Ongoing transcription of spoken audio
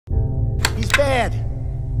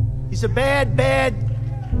He's a bad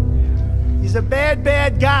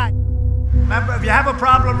guy. Remember, if you have a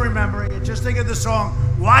problem remembering it, just think of the song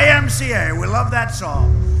YMCA. We love that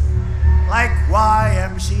song. Like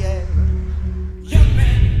YMCA. Young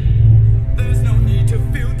man, there's no need to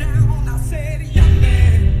feel down. I said, young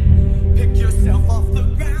man, pick yourself off the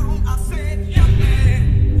ground. I said, young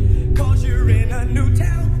man, 'cause you're in a new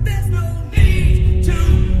town. There's no need to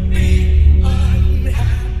be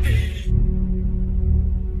unhappy.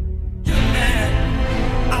 Young man,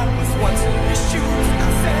 I was once in your shoes.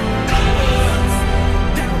 I said, I was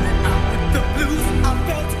down and out with the blues. I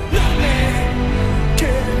felt lonely,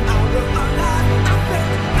 getting out of my life. I felt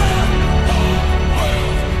the whole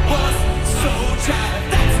world was so tired.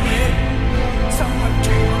 That's when someone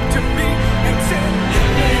came up to me and said,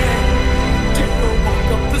 "Young man, take a walk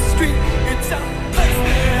up the street. It's a place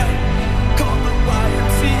there called the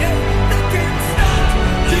YMCA that can start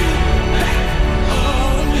you back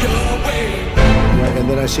on your way." And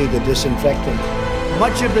then I see the disinfectant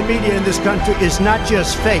Much of the media in this country is not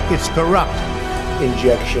just fake, it's corrupt.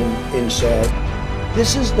 injection inside.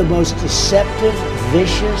 This is the most deceptive,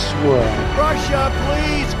 vicious world. Russia,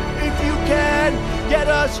 please, if you can, get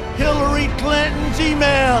us Hillary Clinton's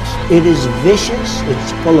emails. It is vicious,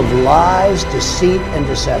 it's full of lies, deceit, and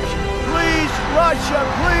deception. Please, Russia,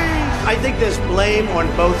 please. I think there's blame on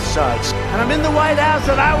both sides. And I'm in the White House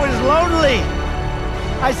and I was lonely.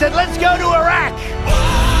 I said, let's go to Iraq.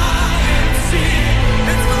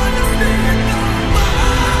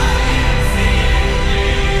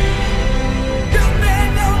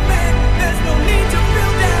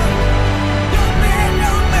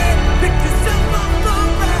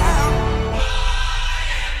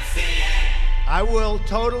 I will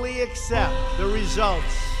totally accept the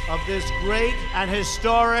results of this great and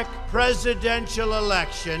historic presidential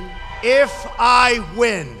election if I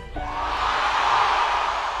win.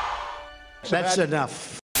 That's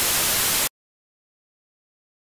enough.